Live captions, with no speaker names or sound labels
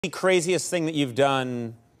The craziest thing that you've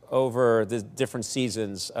done over the different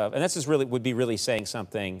seasons of, and this is really would be really saying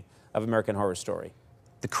something of American Horror Story.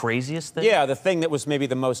 The craziest thing? Yeah, the thing that was maybe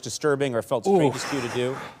the most disturbing or felt strangest to you to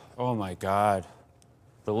do. Oh my God.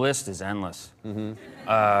 The list is endless.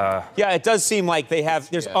 Yeah, it does seem like they have.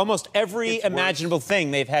 There's almost every imaginable thing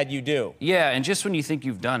they've had you do. Yeah, and just when you think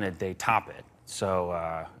you've done it, they top it.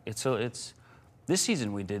 So it's this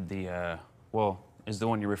season we did the is the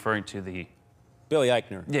one you're referring to, the Billy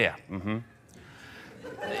Eichner. Yeah.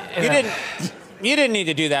 You didn't need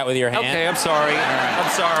to do that with your hand. Okay, I'm sorry.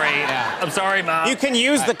 I'm sorry. Yeah. I'm sorry, Mom. You can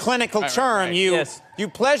use the clinical term. You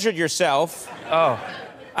pleasured yourself. Oh.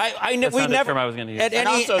 That's not the term I was going to use. And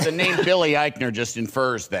also, the name Billy Eichner just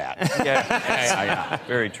infers that. Yeah.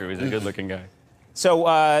 Very true. He's a good-looking guy.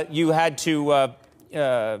 So you had to,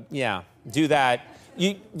 do that.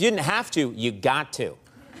 You didn't have to. You got to.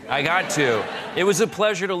 I got to. It was a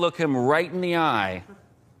pleasure to look him right in the eye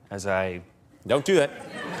as I... Don't do that.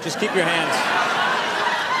 Just keep your hands.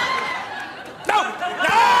 No!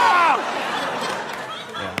 No!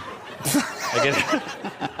 Yeah.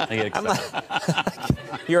 I get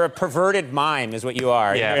excited. You're a perverted mime, is what you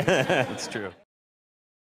are. Yeah, that's true.